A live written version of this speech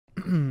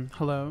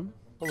Hello?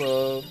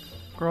 Hello.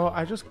 Girl,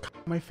 I just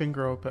cut my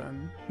finger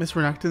open. Miss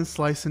Renekton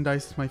sliced and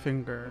diced my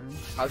finger.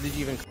 How did you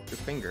even cut your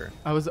finger?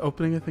 I was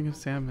opening a thing of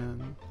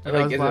salmon. And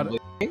Like, I was is glad-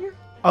 it bleeding?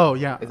 Oh,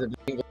 yeah. Is it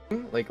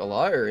bleeding like a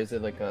lot, or is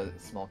it like a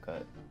small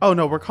cut? Oh,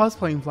 no, we're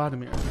cosplaying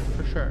Vladimir,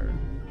 for sure.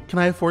 Can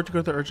I afford to go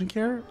to the urgent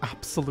care?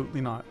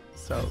 Absolutely not.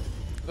 So,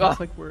 looks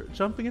like we're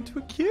jumping into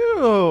a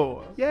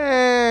queue.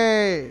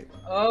 Yay!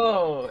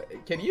 Oh,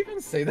 can you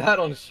even say that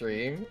on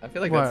stream? I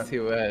feel like What? that's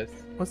TOS.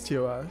 What's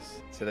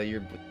TOS? So that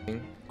you're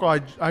bleeding. Girl,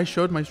 I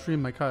showed my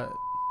stream my cut.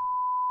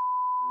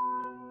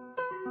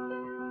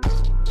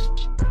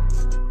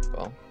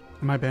 Well.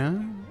 Am I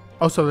banned?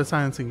 Oh, so the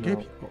silencing gay No.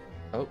 people.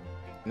 Oh,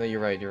 no, you're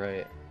right. You're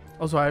right.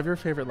 Also, I have your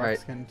favorite Lux Right.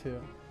 skin too.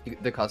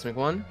 The cosmic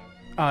one.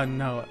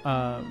 No,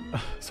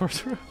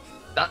 Sorcerer.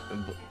 That.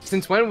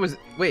 Since when was?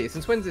 Wait,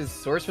 since when is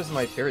Sorceress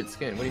my favorite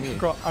skin? What do you mean?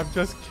 Girl, I'm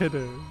just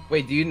kidding.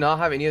 Wait, do you not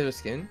have any other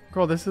skin?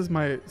 Girl, this is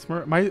my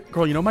Smurf.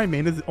 Girl, you know my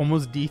main is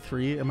almost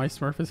D3 and my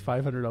Smurf is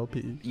 500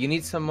 LP. You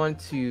need someone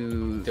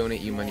to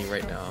donate you money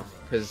right now,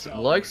 because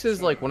Lux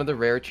is like one of the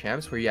rare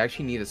champs where you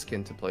actually need a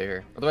skin to play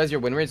her. Otherwise, your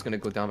win rate is gonna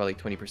go down by like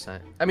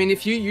 20%. I mean,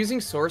 if you're using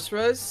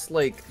Sorceress,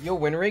 like your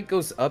win rate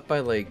goes up by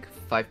like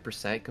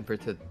 5% compared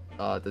to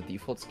the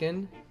default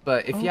skin.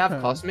 But if you have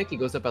Okay. Cosmic, it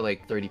goes up by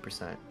like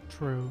 30%.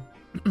 True.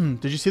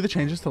 Did you see the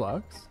changes to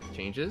Lux?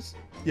 Changes?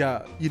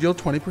 Yeah, you deal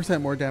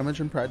 20% more damage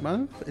in Pride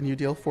Month, and you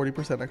deal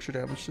 40% extra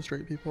damage to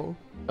straight people.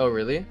 Oh,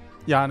 really?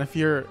 Yeah, and if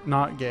you're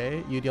not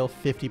gay, you deal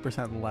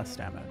 50% less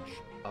damage.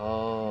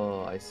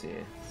 Oh, I see.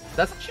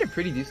 That's actually a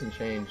pretty decent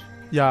change.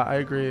 Yeah, I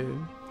agree.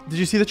 Did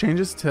you see the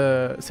changes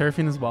to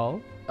Seraphine as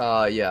well?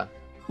 Yeah.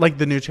 Like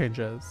the new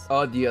changes?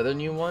 Oh, the other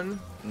new one?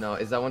 No,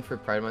 is that one for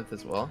Pride Month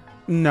as well?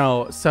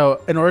 No,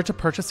 so in order to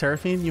purchase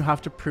Seraphine, you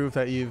have to prove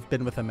that you've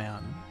been with a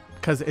man.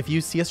 Because if you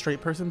see a straight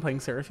person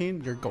playing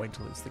Seraphine, you're going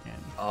to lose the game.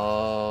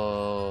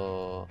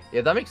 Oh,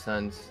 yeah, that makes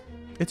sense.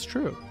 It's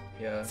true.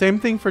 Yeah. Same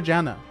thing for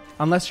Janna,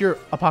 unless you're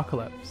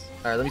Apocalypse.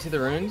 Alright, let me see the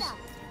runes.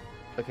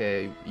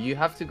 Okay, you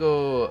have to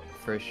go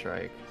first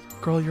strike.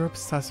 Girl, you're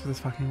obsessed with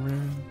this fucking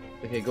rune.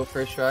 Okay, go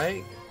first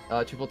strike.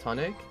 Triple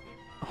tonic.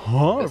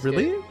 Huh? Biscuit.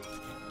 Really?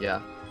 Yeah.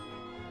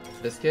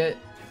 Biscuit.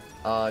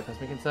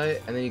 Cosmic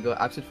Insight. And then you go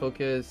Absolute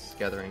Focus,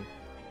 Gathering.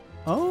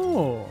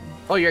 Oh.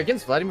 Oh, you're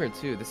against Vladimir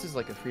too. This is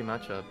like a free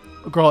matchup.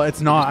 Girl,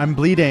 it's not. I'm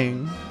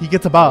bleeding. He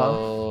gets a buff.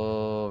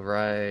 Oh,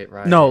 right.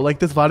 No, like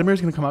this Vladimir is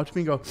going to come up to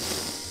me and go,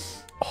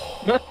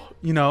 oh,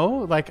 you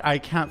know, like I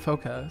can't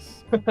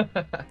focus.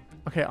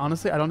 Okay,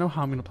 honestly, I don't know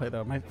how I'm going to play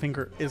though. My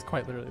finger is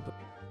quite literally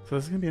bleeding. So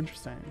this is going to be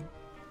interesting.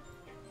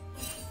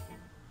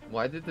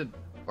 Why did the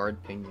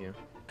bard ping you?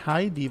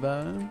 Hi,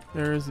 Diva.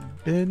 There's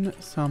been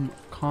some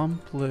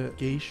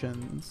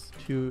complications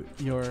to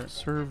your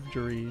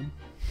surgery.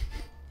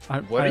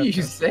 What are you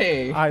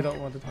saying? I don't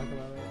want to talk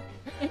about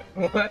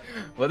it.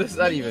 What does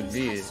that even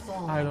mean?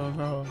 I don't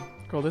know.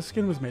 Girl, this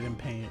skin was made in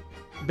paint.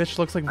 Bitch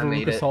looks like I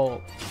made Veruca it.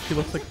 Salt. She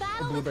looks like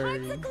a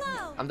blueberry.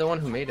 I'm the one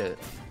who made it.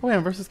 Oh, yeah,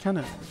 I'm versus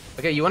Kenneth.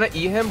 Okay, you want to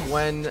E him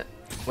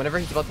whenever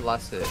he's about to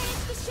last hit.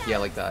 Yeah,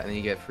 like that, and then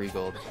you get free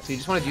gold. So you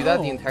just want to do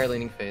that the entire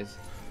laning phase.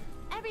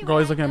 Girl,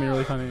 he's looking at me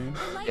really funny.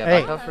 Yeah,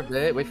 Hey. back up for a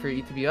bit, wait for your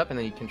E to be up, and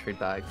then you can trade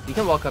back. You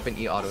can walk up and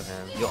E auto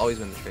him. You'll always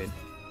win the trade.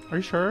 Are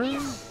you sure?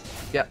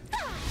 Yeah.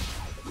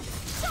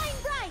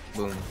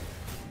 Boom.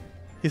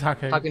 He's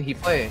hacking. How can he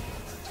play?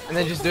 And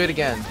then just do it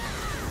again.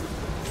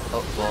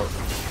 Oh, well.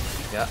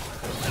 Yeah.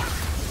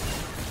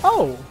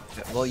 Oh!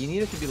 Yeah, well, you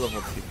needed to be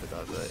level 2 for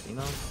that, but, you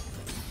know.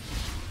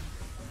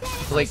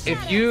 So, like,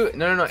 if you...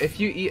 No. If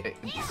you E...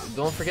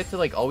 Don't forget to,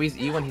 like, always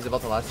E when he's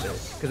about to last hit.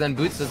 Because then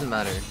boots doesn't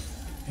matter.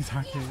 He's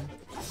hacking.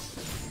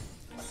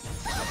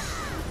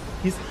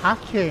 He's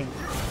hacking.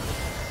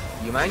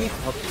 You might need to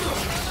help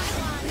yourself.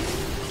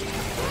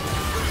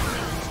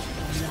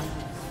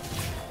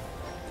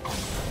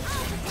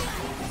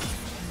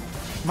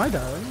 Am I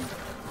done?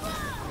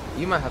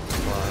 You might have to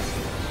flash.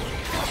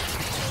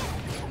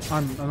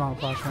 I'm not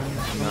flashing.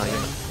 No,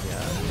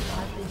 yeah.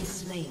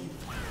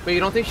 But you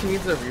don't think she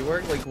needs a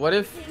rework? Like, what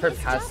if her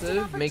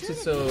passive makes it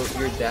so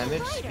your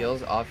damage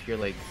scales off your,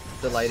 like,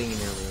 the lighting in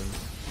your room?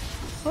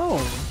 Oh.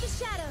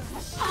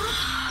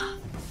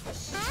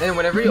 And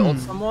whenever you ult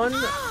someone,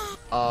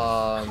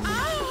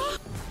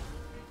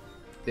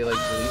 they, like,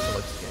 release a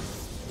Lux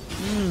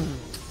skin.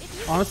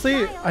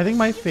 Honestly, I think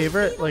my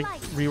favorite like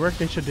rework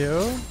they should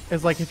do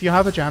is like if you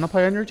have a Janna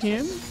player on your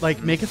team,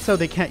 like make it so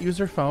they can't use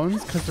their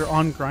phones because they're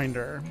on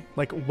Grinder,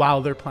 like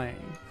while they're playing.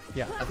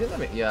 Yeah. I think that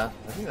makes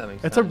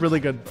sense. It's a really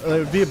good. It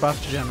would be a buff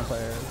to Janna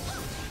players.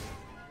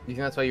 You think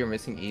that's why you're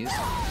missing E's?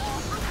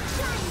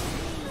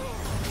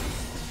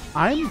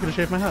 I'm gonna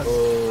shave my head.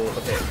 Oh,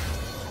 okay.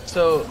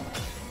 So,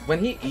 when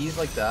he E's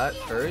like that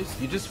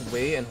first, you just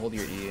wait and hold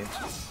your E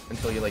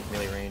until you like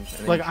melee range. And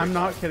then Like you I'm trade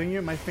not back. kidding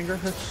you. My finger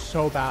hurts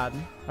so bad.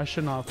 I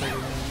should not have played the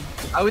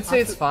game. I would say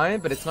it's fine,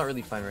 but it's not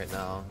really fine right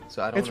now.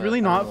 So I don't. It's really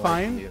not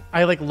fine.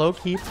 I like low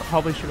key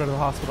probably should go to the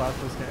hospital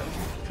after this game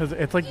because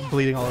it's like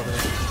bleeding all over.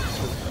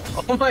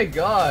 Oh my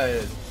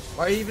god.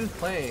 Why are you even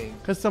playing?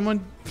 Because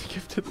someone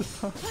gifted the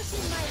song.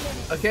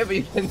 Okay, but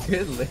you can do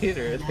it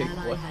later. Like,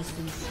 what?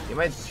 You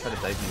might try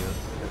to dive you.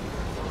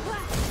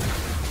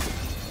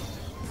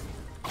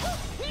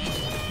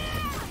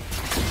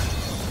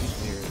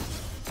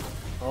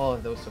 Oh,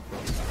 that was so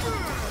close.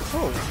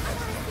 Oh.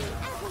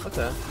 What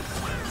the?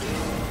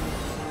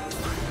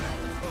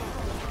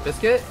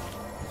 Biscuit?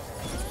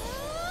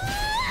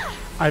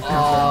 I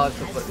Oh,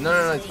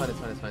 no, it's fine.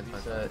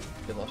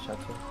 Good lost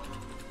chapter.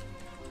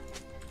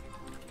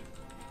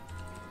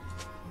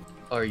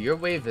 Oh, your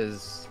wave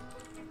is...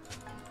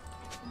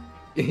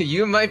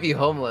 You might be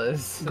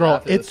homeless.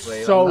 Girl, it's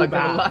so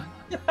bad.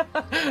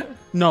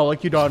 No,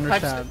 like you don't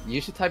understand. You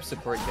should type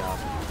support gap.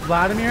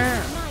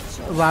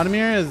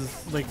 Vladimir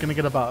is like gonna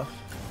get a buff.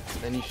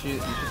 Then you should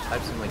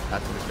type some like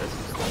passive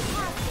aggressive stuff.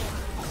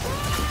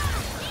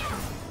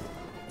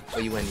 Oh,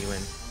 you win.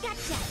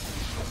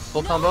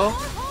 Full combo.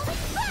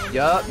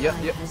 Yup.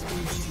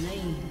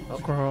 Oh,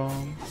 girl.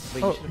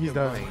 Wait, Oh, he's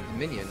dead.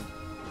 Minion.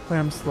 Play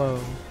him slow.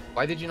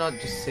 Why did you not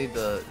just say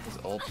his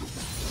ult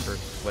for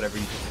whatever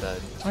you just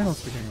said? I don't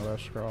speak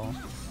English, girl.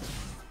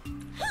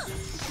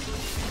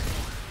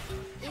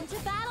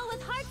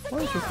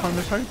 What is this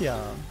conversation?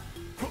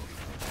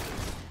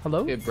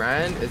 Hello? Okay,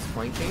 Brand is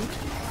flanking.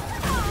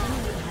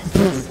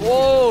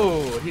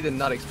 Whoa! He did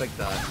not expect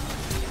that.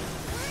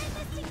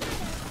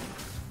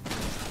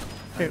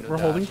 Okay, we're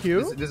holding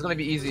Q. This is gonna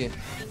be easy.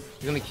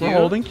 You're gonna Q. We're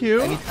holding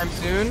Q. Anytime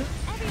soon.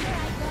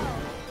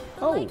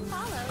 Oh.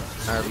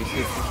 Alright, we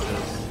see this.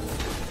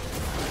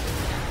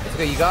 It's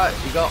okay, you got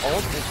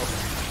ult.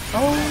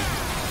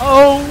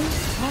 Oh.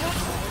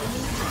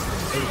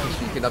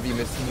 You cannot be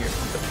missing here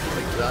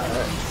like that.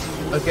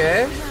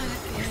 Okay.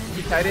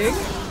 Keep kiting.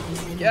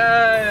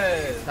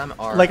 Yes! I'm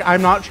R. Like,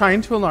 I'm not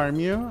trying to alarm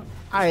you.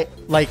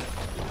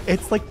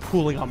 It's like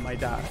pooling on my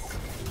desk.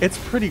 It's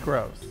pretty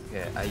gross.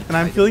 Okay, and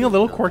I'm feeling a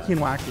little quirky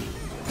and wacky.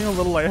 I'm feeling a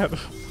little lightheaded.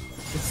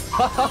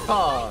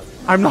 Stop!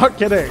 I'm not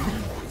kidding.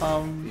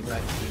 You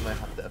might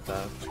have to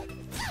FF.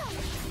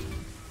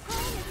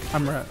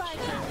 I'm rich.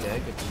 Yeah,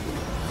 good.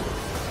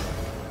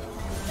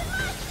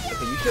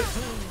 Okay, you should...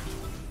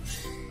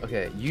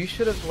 Okay, you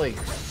should have, like,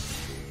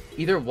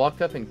 either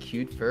walked up and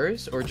queued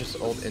first, or just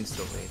ult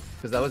instantly.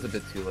 Because that was a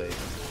bit too late.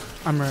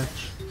 I'm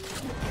rich.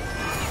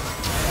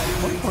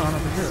 What's going on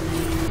over here?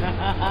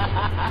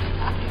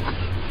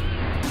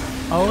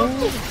 Oh.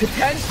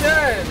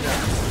 Detention!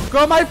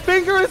 Girl, my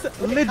finger is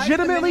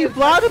legitimately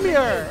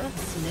Vladimir!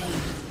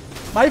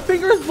 My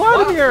finger is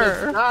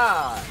Vladimir!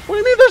 What do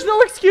you mean there's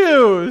no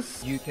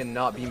excuse? You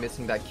cannot be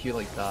missing that Q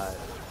like that.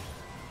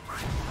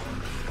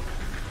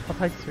 A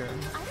pike's here.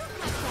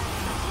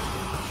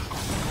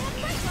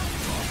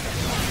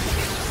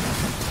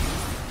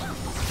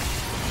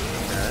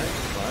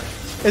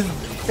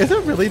 Is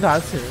it really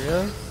that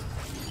serious?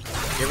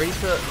 Get ready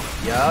to...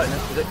 Yeah, and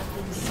that's it.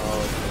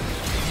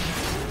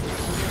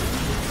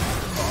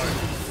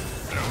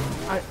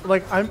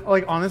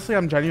 Oh, honestly,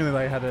 I'm genuinely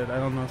lightheaded. I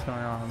don't know what's going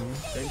on.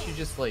 Didn't you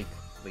just like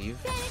leave?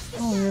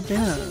 Oh, you're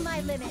banned.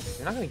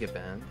 You're not gonna get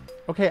banned.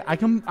 Okay, I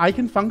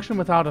can function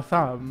without a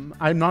thumb.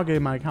 I'm not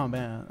getting my account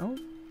banned. Oh.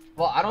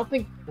 Well, I don't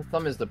think the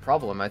thumb is the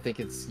problem. I think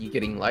it's you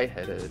getting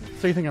lightheaded.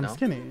 So you think I'm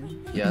skinny?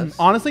 Yes.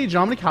 Honestly, do you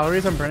know how many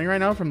calories I'm burning right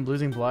now from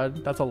losing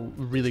blood? That's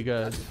really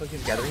good. That's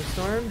fucking Gathering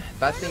Storm.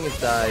 Bad thing is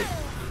that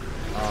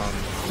well,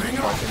 it can be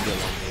a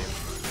long game.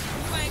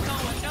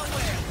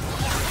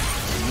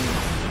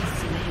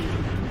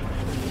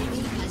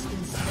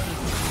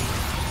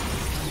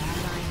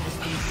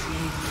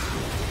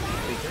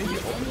 Wait, can I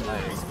get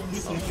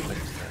ultimate?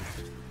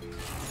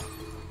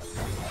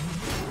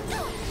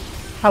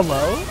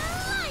 Hello?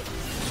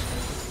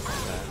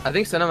 I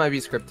think Senna might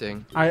be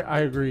scripting. I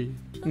agree.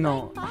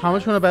 No, how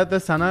much you wanna bet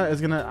this Senna is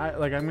gonna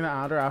I'm gonna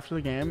add her after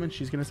the game and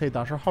she's gonna say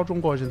打是好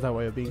中国人在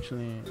我也并且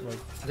like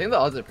I think the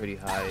odds are pretty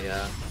high,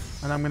 yeah.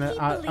 And I'm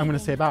gonna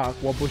say back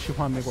我不喜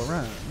欢美国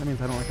人. That means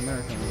I don't like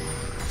Americans.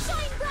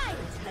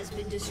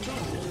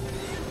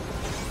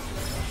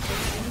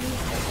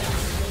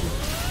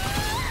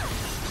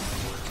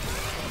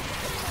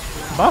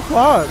 Buff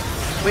what?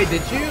 Wait,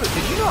 did you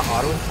not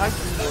auto attack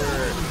for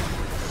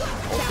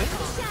ulti?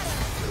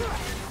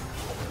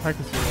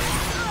 Practice here.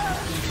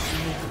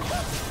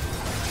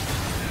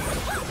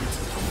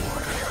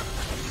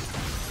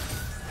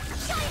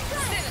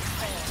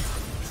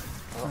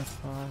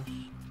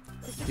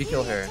 You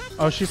kill her.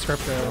 Oh, she's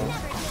scripted.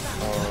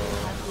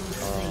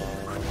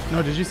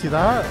 No, did you see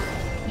that?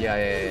 Yeah,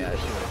 she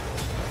was.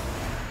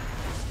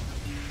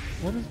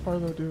 What does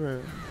Barlow do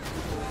it?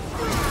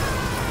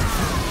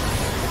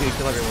 Okay, you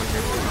kill everyone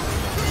here.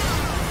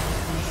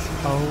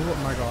 Oh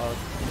my god.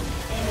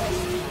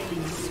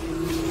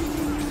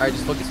 Alright,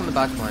 just focus on the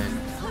back line.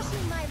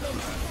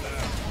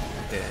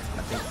 Okay,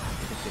 I think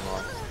she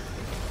lost.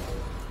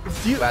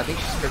 Wait, I think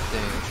she's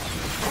scripting.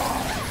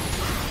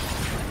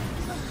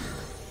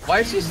 Why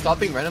is she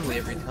stopping randomly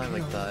every time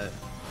like that?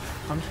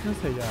 I'm just gonna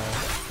say yeah.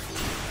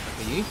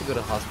 Okay, you need to go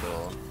to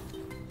hospital.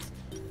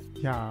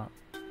 Yeah.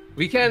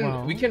 We can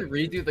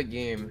redo the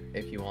game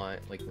if you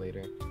want, like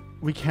later.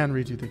 We can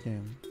redo the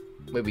game.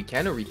 Wait, we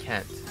can or we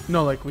can't?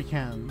 No, like we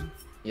can.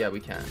 Yeah, we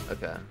can.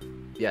 Okay.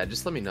 Yeah,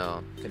 just let me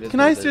know. Can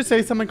I just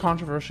say something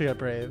controversial at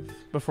Brave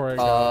before I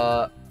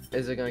go?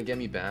 Is it gonna get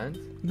me banned?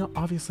 No,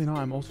 obviously not.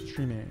 I'm also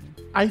streaming.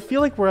 I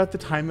feel like we're at the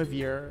time of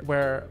year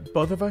where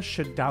both of us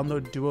should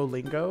download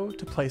Duolingo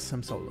to play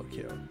some solo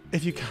queue.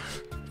 If you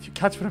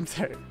catch what I'm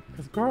saying.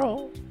 Because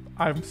girl,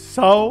 I'm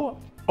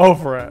so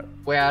over it.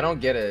 Wait, I don't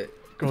get it.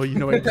 Girl, you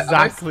know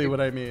exactly what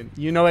I mean.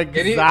 You know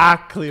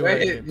exactly what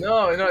I mean.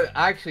 No,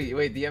 actually,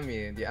 wait, DM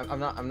me.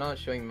 I'm not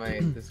showing my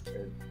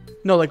Discord.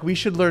 No, like we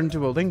should learn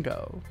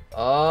Duolingo.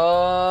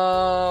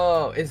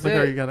 Oh, is like, it?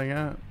 Are you getting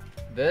it?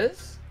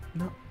 This?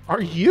 No.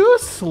 Are you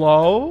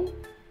slow?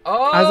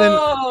 Oh. As in,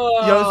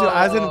 Yozu,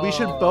 as in we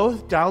should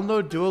both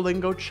download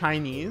Duolingo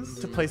Chinese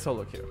to play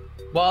solo queue.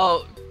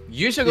 Well,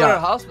 you should go to the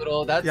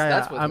hospital. That's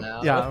what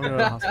now. Yeah, I'm going to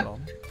the hospital.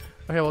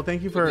 Okay, well,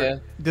 thank you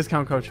for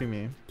discount coaching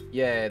me.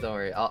 Yeah, don't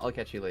worry. I'll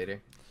catch you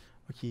later.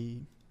 Okay,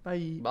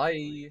 bye.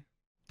 Bye.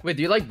 Wait,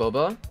 do you like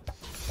boba?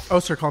 Oh,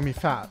 sir, call me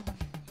fat.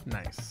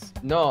 Nice.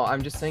 No,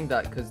 I'm just saying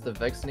that because the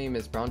Vex name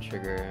is brown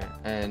sugar,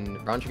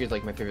 and brown sugar is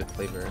like my favorite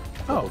flavor.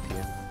 Oh.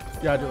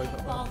 Yeah, I do like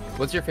boba.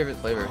 What's your favorite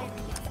flavor?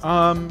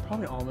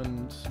 Probably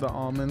almond. The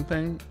almond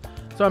thing.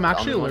 So I'm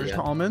actually allergic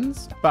to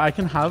almonds, but I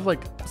can have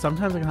like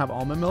sometimes I can have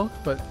almond milk,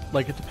 but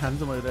like it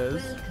depends on what it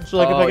is. So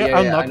like if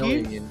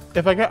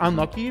I get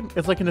unlucky,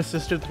 it's like an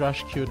assisted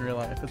thrush queue in real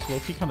life. It's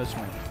low-key kind of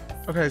sweet.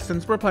 Okay,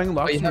 since we're playing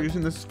Lux, we're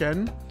using this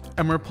skin,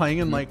 and we're playing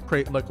in like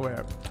look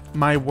where.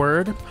 My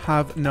word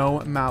have no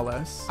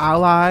malice.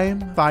 Ally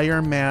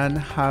fireman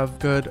have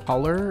good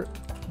collar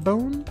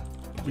bone.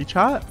 We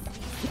chat.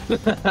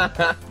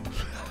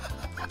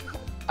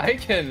 I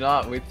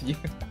cannot with you.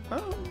 Oh.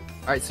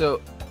 All right,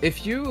 so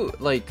if you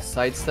like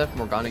sidestep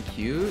Morgana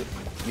Q,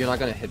 you're not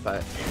gonna hit by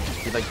it.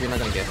 You're not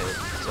gonna get hit.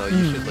 So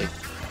you should like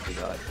do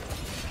that.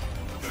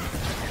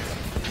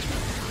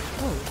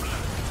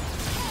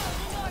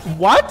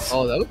 What?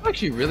 Oh, that was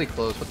actually really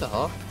close. What the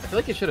hell? I feel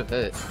like it should have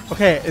hit.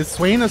 Okay, is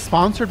Swain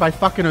sponsored by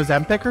fucking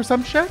Ozempic or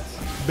some shit?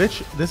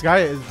 Bitch, this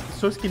guy is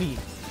so skinny.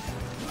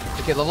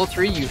 Okay, level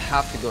 3, you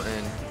have to go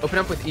in. Open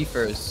up with E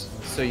first,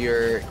 so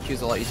your Q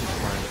is a lot easier to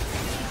find.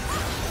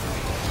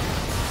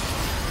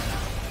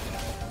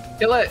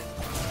 Kill it!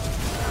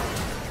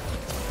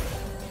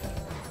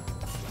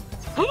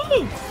 Oh,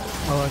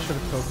 I should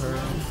have killed her.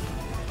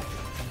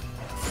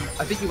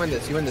 I think you win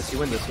this, you win this, you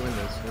win this, you win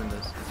this, you win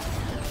this.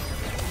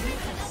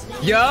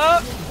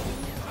 Yup!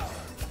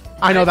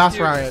 I know that's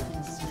right.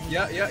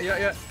 Yeah.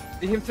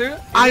 Him too?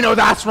 I know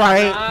that's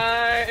right.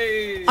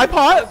 Nice! I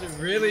pot! That's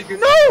really good.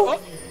 No! Oh.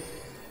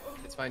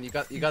 It's fine, you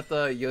got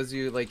the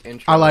Yozu like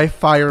intro. Ally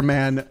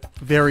fireman,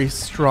 very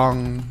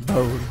strong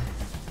bone.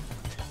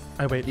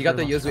 I wait. You got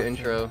the Yozu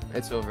intro.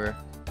 It's over.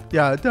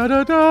 Yeah. Da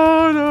da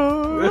da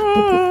da.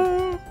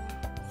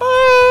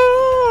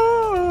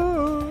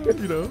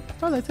 You know.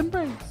 Oh, let's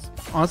embrace.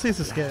 Honestly, it's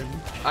a skin.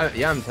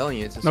 Yeah, I'm telling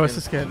you, it's a skin. No, it's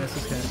a skin. It's a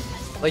skin.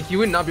 Like, you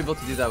would not be able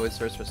to do that with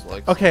Sorceress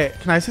Lux. Okay,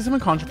 can I say something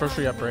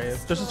controversial yet brave?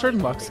 There's a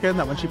certain Lux skin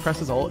that when she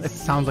presses ult, it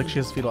sounds like she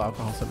has fetal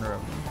alcohol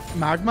syndrome.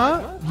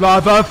 Magma?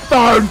 Lava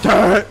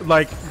fountain!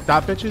 Like,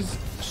 that bitch is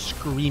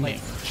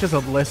screaming. She has a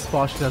lisp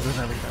while she does it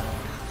and everything.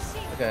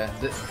 Okay,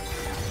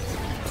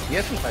 you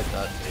have to fight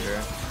that later.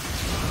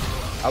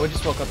 I would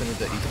just walk up and hit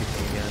the EQ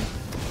thing again.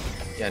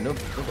 Yeah, no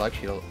Black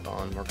Shield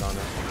on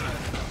Morgana.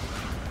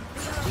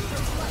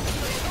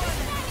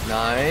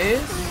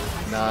 Nice.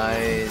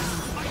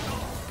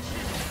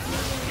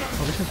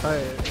 Oh, we can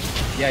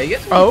fight. Yeah, you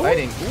get to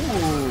fighting.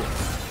 Ooh.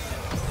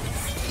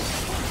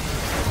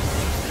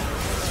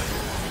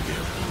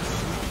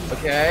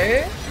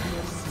 Okay.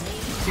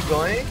 Keep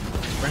going.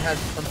 Ren has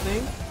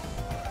something.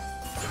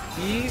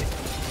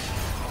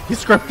 He's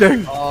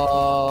scripting.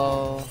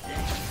 Oh.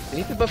 They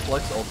need to buff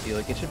Lux ulti.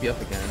 Like, it should be up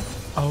again.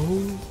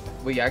 Oh.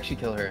 Wait, you actually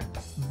kill her.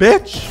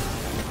 Bitch.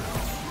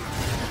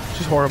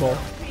 She's horrible.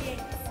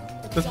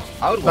 This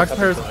Lux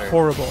pair is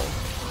horrible.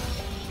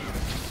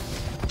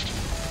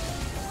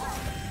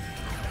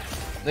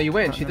 No, you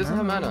win. She doesn't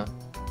have mana.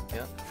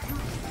 Yeah.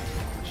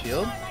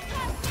 Shield?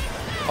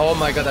 Oh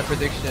my god, that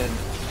prediction.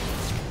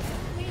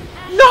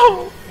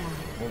 No!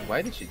 Well,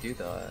 why did she do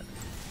that?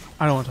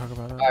 I don't want to talk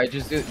about it. Alright,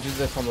 just do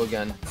the combo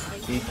again.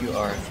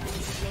 EQR.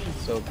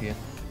 So OP.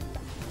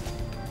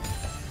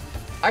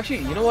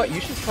 Actually, you know what? You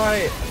should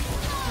try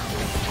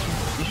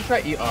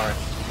ER.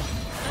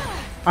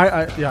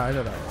 Yeah, I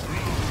know that.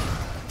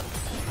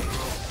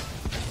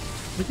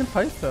 We can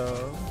fight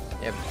though.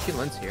 Yeah, but she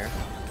Lens here.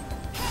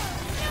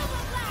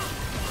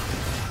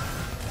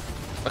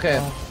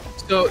 Okay,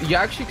 so you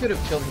actually could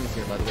have killed him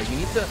here, by the way. You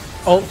need to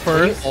ult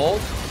first.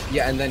 Ult,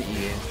 yeah, and then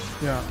E.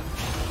 Yeah.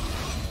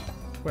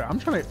 Wait, I'm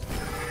trying to.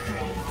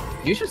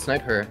 You should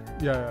snipe her.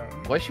 Yeah.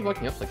 Why is she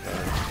walking up like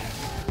that?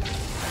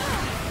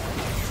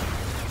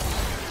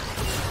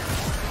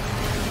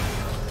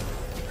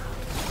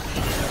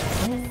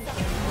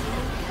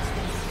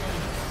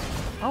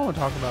 I don't want to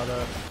talk about it.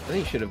 I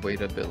think you should have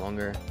waited a bit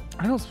longer.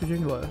 I don't speak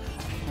English.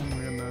 Oh my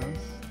goodness.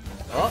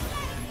 Oh.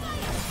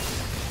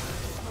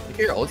 You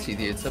at your ult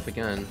CD. It's up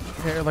again.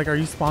 Okay, like, are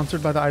you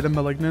sponsored by the item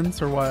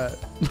Malignance or what?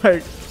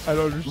 Like, I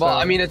don't understand. Well,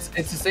 I mean, it's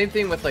the same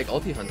thing with like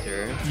Ulti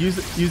Hunter. Use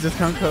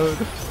discount code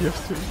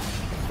Yozu.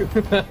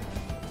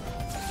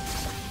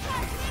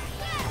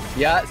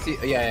 Yeah. See.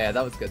 Yeah.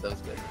 That was good. That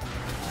was good.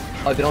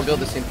 Oh, they don't build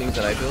the same things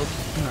that I build.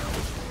 No.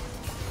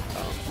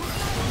 Oh.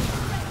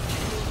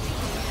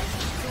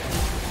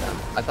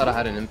 Yeah, I thought I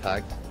had an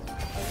impact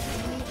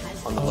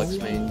on the Lux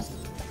mains.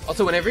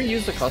 Also, whenever you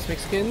use the cosmic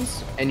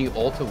skins and you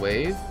ult a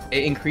wave,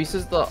 it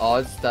increases the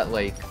odds that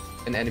like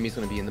an enemy's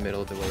gonna be in the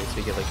middle of the wave, so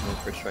you get like more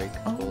first strike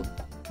gold.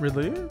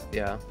 Really?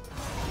 Yeah.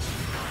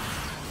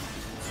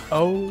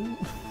 Oh.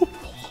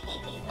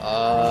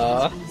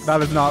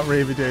 That is not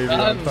Ravy Davy.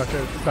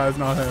 That is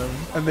not him.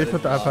 And they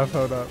put the FF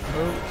code up.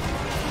 Oh.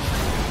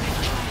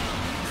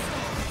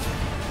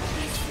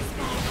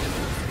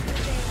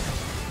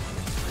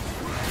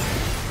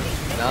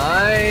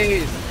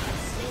 Nice.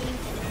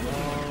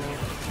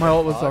 My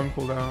ult was on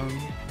cooldown.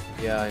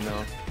 Yeah, I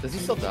know. Does he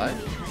still die?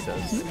 He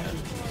does.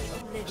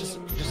 Just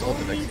ult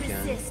the Vex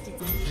again.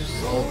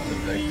 Just ult the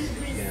Vex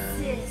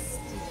again.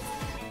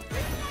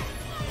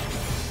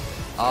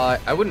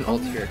 I wouldn't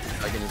ult here if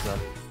Dragon is up.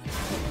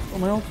 Oh,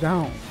 my ult's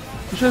down.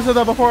 You should have said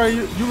that before.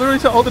 You literally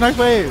said ult the next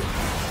wave.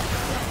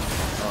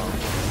 Oh.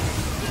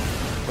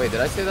 Wait,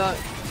 did I say that?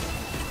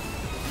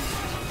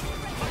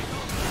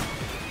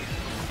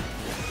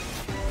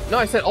 No,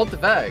 I said ult the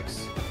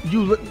Vex.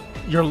 You're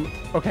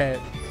okay.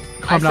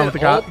 Calm down with the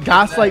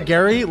gaslight,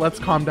 Gary. Let's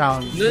calm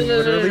down. No,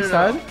 literally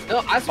said. No,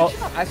 ask your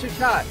chat. Ask your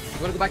chat.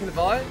 You wanna go back in the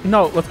VOD?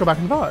 No, let's go back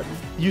in the VOD.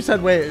 You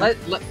said wait.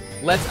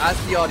 Let's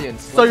ask the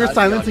audience. So you're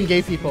silencing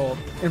gay people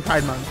in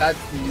Pride Month. That's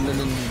no.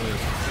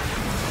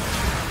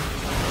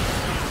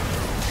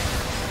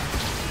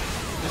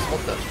 Just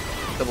hold them.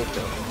 Double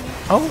kill.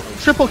 Oh,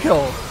 triple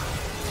kill.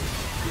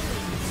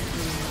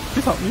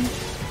 Please help me.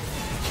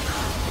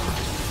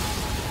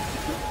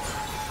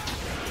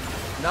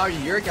 Now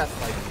you're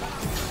gaslighting.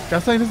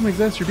 Gaslighting doesn't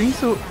exist. You're being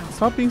so.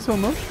 Stop being so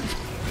emotional.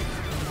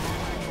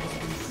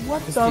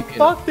 What Just the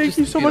fuck? Thank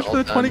you so much for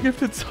the 20 done.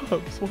 gifted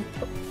subs. What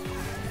the?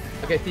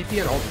 Okay, TP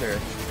and ult here.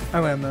 I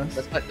land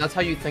this. That's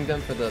how you thank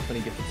them for the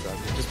 20 gifted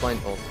subs. Just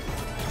blind ult.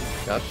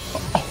 Yep.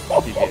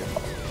 TP.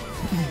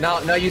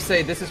 Now you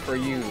say this is for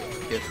you,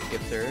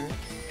 gifter.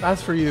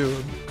 That's for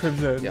you,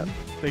 Crimson. Yep.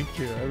 Thank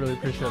you. I really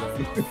appreciate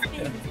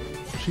it.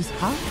 She's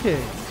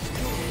hacking.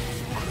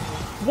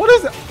 What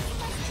is it?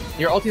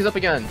 Your ulti's up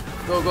again.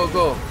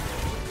 Go.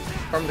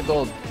 Farm the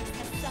gold.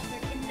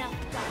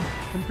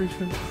 I'm pretty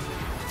sure.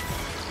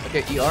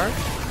 Okay, ER.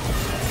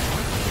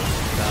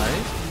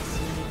 Nice.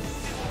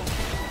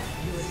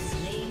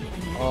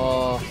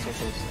 Oh, so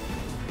close.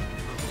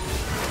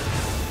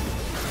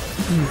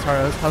 Sorry,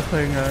 I was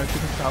cosplaying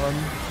Chicken Salad.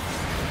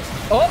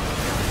 Oh!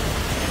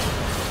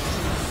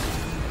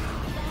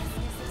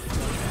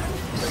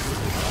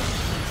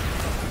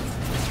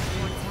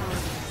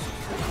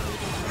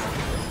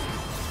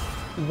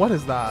 What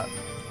is that?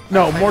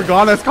 No,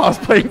 Morgana's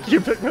cosplaying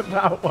Cupid with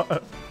that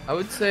one. I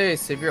would say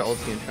save your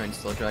ulti and try and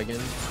steal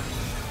dragon.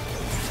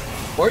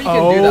 Or you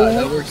can do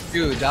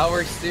that. That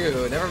works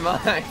too. Never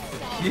mind.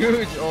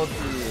 Huge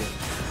ulti.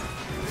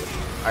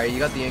 Alright, you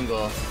got the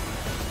angle.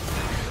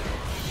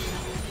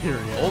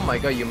 Period. Oh my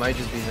god, you might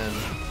just be him.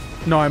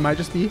 No, I might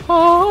just be.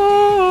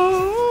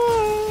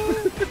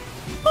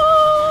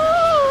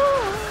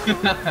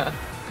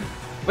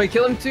 Wait,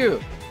 kill him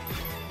too.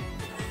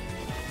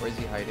 Where is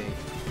he hiding?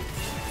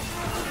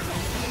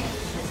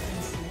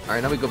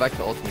 Alright, now we go back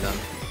to ulting them.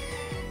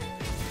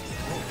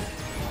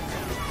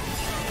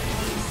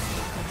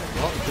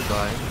 Well,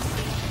 goodbye.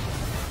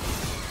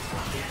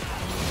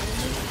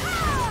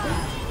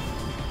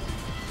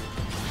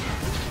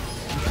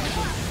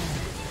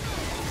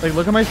 Like,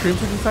 look at my stream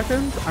for 2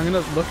 seconds. I'm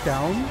gonna look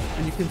down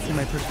and you can see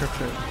my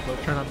prescription. But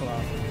try not to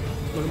laugh.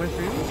 Look at my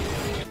stream.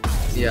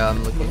 Yeah,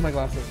 I'm looking. Look at my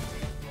glasses.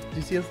 Do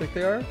you see how thick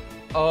they are?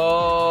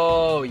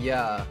 Oh,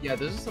 yeah. Yeah,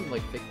 those are some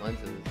like fake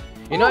lenses.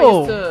 You know, I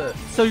used to...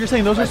 So you're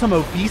saying those are some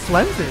obese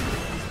lenses?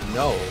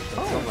 No,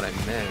 that's not what I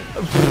meant.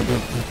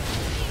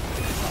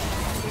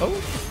 Oh,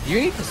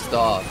 you need to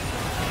stop.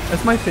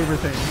 That's my favorite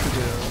thing to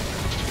do.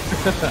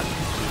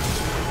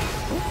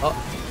 Oh.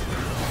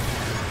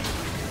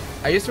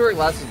 I used to wear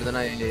glasses, but then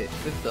I did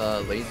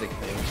the LASIK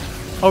thing.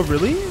 Oh,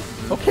 really?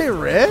 Okay,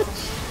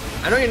 Rich.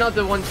 I know you're not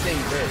the one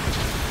saying rich.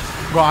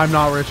 Well, I'm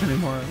not rich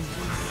anymore.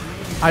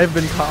 I have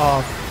been cut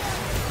off.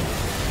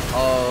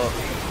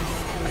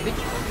 I think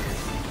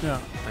yeah.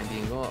 Find the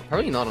angle.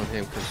 Probably not on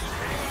him because he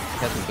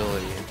has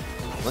ability.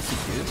 Unless he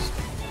used.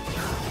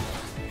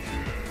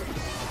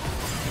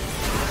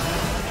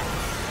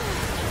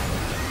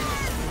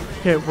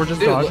 Okay, we're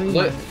just dodging.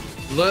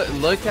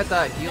 Look at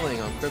that healing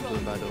on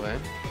Cribloom, by the way.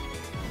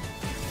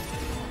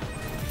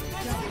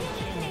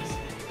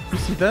 You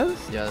see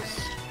this? Yes.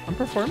 I'm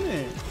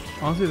performing.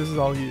 Honestly, this is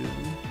all you.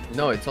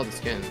 No, it's all the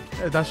skin.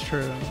 That's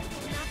true.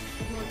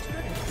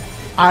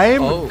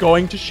 I'm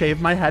going to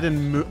shave my head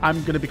and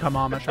I'm going to become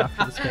Amish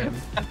after this game.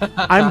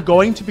 I'm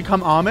going to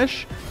become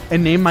Amish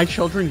and name my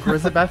children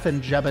Grizabeth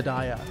and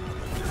Jebediah.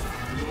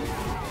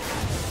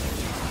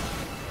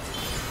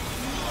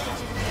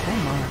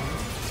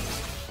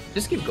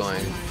 Just keep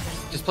going.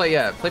 Just play,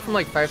 yeah, play from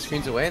like 5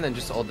 screens away and then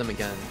just ult them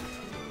again.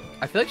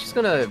 I feel like she's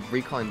gonna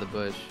recall in the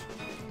bush.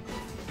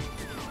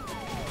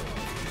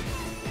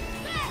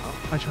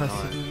 Oh, I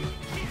trust you.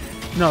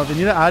 No, they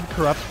need to add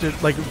corrupted,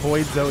 like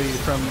Void Zoe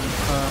from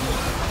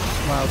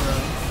Loudra.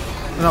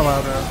 Not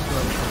Loudra.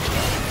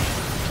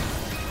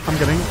 I'm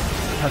getting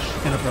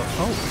touched in a pro.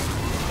 Oh.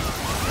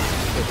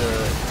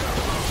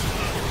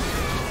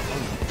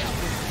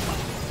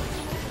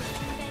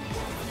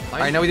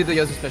 Alright, now we did the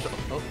Yozu special.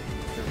 Oh.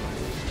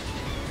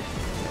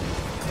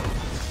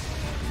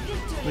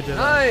 We did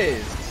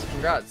nice!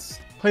 Congrats.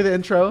 Play the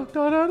intro.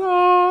 Da, da,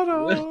 da,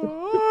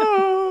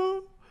 da.